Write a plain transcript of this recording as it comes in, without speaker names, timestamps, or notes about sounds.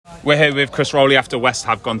We're here with Chris Rowley after West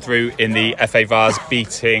have gone through in the FA Vase,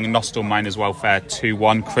 beating Nostell Miners Welfare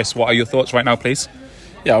 2-1. Chris, what are your thoughts right now, please?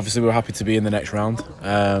 Yeah, obviously we're happy to be in the next round.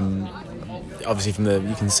 Obviously,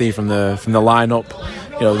 you can see from the lineup,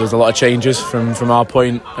 there's a lot of changes from our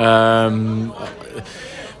point. A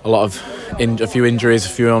few injuries, a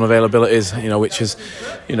few unavailabilities, which has,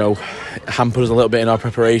 hampered us a little bit in our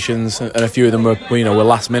preparations, and a few of them were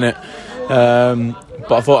last minute.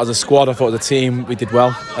 But I thought as a squad, I thought as a team, we did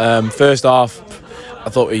well. First half, I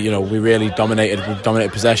thought we really dominated. We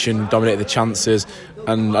dominated possession, dominated the chances,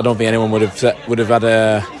 and I don't think anyone would have had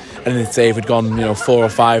anything to say if we'd gone 4 or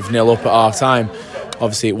 5-0 up at half time.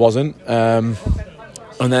 Obviously, it wasn't. And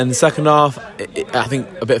then the second half, I think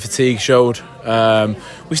a bit of fatigue showed. I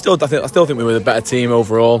still think we were the better team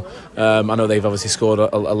overall. I know they've obviously scored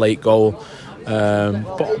a late goal.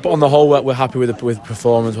 But on the whole, we're happy with the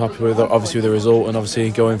performance. We're happy with the result, and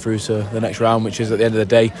obviously going through to the next round, which is at the end of the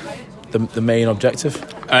day the main objective.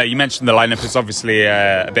 You mentioned the lineup is obviously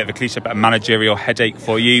a bit of a cliche, but a managerial headache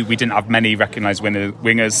for you. We didn't have many recognised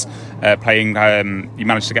wingers playing. You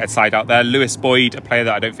managed to get a side out there. Lewis Boyd, a player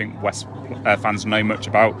that I don't think West fans know much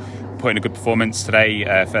about, put in a good performance today.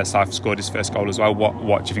 First half, scored his first goal as well.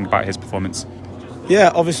 What do you think about his performance?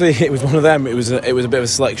 Yeah, obviously it was one of them. It was a bit of a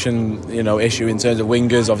selection, issue in terms of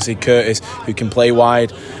wingers. Obviously Curtis, who can play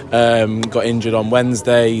wide, got injured on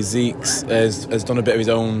Wednesday. Zeke's has done a bit of his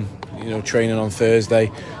own, training on Thursday,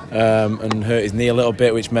 and hurt his knee a little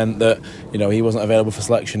bit, which meant that he wasn't available for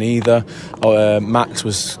selection either. Max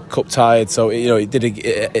was cup tied, so it did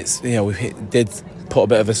put a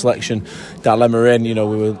bit of a selection dilemma in. We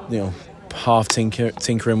were half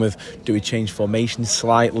tinkering with, do we change formation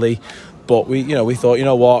slightly? But we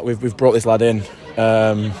thought, we've brought this lad in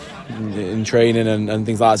training and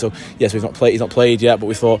things like that. So yes, he's not played yet, but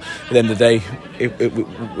we thought at the end of the day, if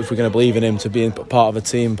we're going to believe in him to be part of a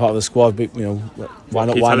team, part of the squad, why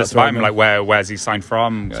not? Why not? Tell us about him. Where's he signed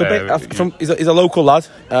from? So he's a local lad.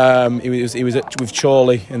 He was with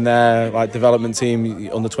Chorley in their development team,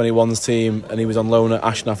 under 21s team, and he was on loan at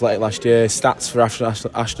Ashton Athletic last year. Stats for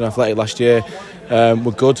Ashton Athletic last year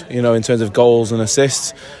were good, in terms of goals and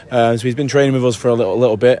assists. So he's been training with us for a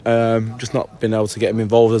little bit. Just not been able to get him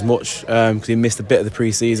involved as much because he missed a bit of the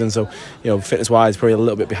pre-season. So fitness wise, probably a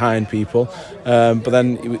little bit behind people. But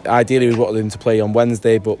then ideally we wanted him to play on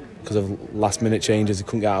Wednesday, but because of last minute changes he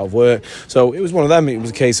couldn't get out of work. So it was one of them. It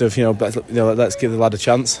was a case of let's give the lad a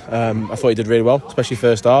chance. I thought he did really well, especially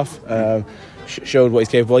first half. Showed what he's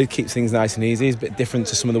capable. He keeps things nice and easy. He's a bit different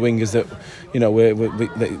to some of the wingers that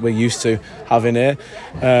we're used to having here.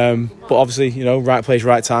 But obviously, right place,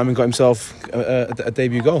 right time, and got himself a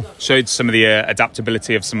debut goal. Showed some of the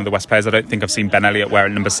adaptability of some of the West players. I don't think I've seen Ben Elliott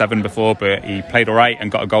wearing number 7 before, but he played all right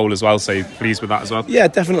and got a goal as well. So pleased with that as well. Yeah,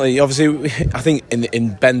 definitely. Obviously, I think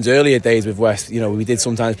in Ben's earlier days with West, we did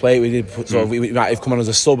sometimes play. We might have come on as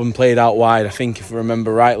a sub and played out wide. I think if I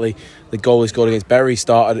remember rightly, the goal he scored against Bury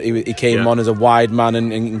started. He came on as a wide man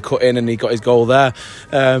and cut in, and he got his goal there.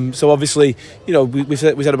 So obviously, we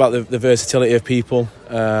said about the versatility of people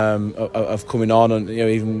of coming on and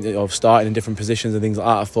even starting in different positions and things like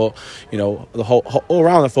that. I thought the whole all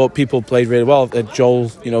around, I thought people played really well. Joel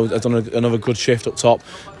has done another good shift up top,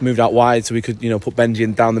 moved out wide so we could put Benji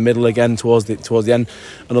in down the middle again towards the end.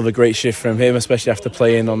 Another great shift from him, especially after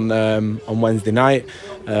playing on Wednesday night.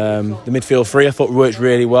 The midfield three I thought worked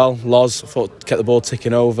really well. Loz, I thought, kept the ball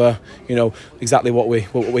ticking over. Exactly what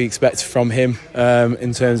we expect from him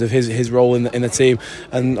in terms of his role in the team,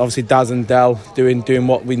 and obviously Daz and Dell doing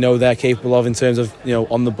what we know they're capable of in terms of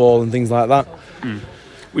on the ball and things like that.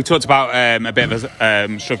 We talked about a bit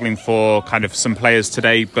of struggling for kind of some players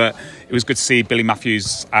today, but it was good to see Billy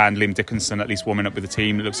Matthews and Liam Dickinson at least warming up with the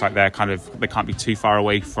team. It looks like they can't be too far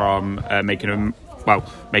away from making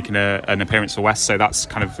an appearance for West, so that's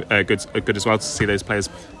kind of good as well to see those players.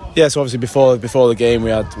 Yeah, so obviously before the game we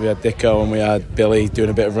had Dicko and we had Billy doing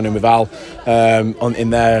a bit of running with Al in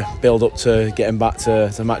their build up to getting back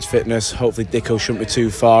to match fitness. Hopefully Dicko shouldn't be too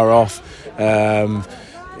far off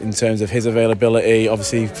in terms of his availability.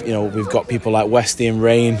 Obviously, we've got people like Westy and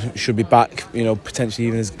Rain should be back, potentially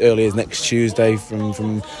even as early as next Tuesday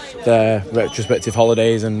from their retrospective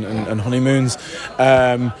holidays and honeymoons.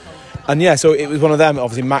 And yeah, so it was one of them.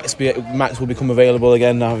 Obviously, Max will become available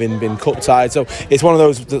again, having been cup tied. So it's one of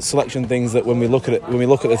those selection things that when we look at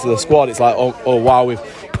the squad, it's like, oh wow,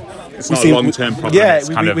 it's not a long-term problem. Yeah, it's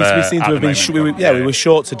we kind of seem to have been. We were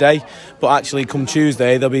short today, but actually, come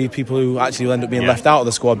Tuesday, there'll be people who actually will end up being left out of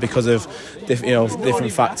the squad because of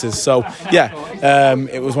different factors. So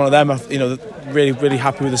it was one of them. Really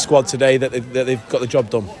happy with the squad today that they've got the job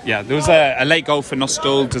done. Yeah, there was a late goal for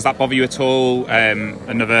Nostell. Does that bother you at all?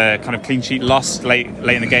 Another kind of clean sheet lost late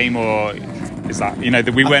in the game, or is that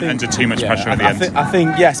that we weren't under too much pressure at the end? I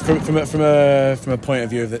think yes, from a point of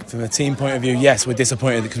view, from a team point of view, yes, we're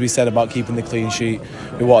disappointed because we said about keeping the clean sheet.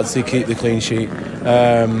 We wanted to keep the clean sheet,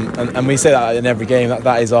 and we say that in every game.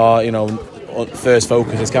 That is our first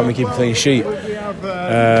focus is can we keep a clean sheet.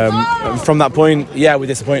 From that point, we're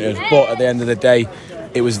disappointed, but at the end of the day,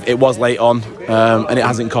 it was late on, and it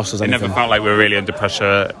hasn't cost us anything. It never felt like we were really under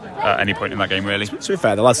pressure at any point in that game, really. To be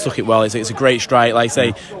fair, the lads took it well. It's a great strike. Like I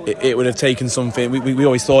say, it would have taken something. We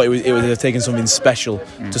always thought it would have taken something special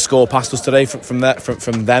to score past us today from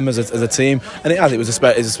them as a team, and it has. It was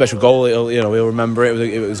a special goal. We'll remember it.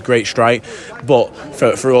 It was a great strike, but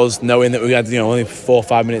for us, knowing that we had only 4 or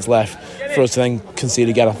 5 minutes left, for us to then concede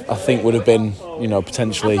again, I think would have been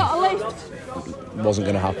potentially wasn't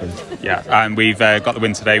going to happen. Yeah, and we've got the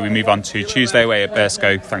win today. We move on to Tuesday away at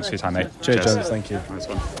Burscough. Thanks for your time, mate. Cheers. Thank you. Nice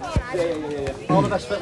one.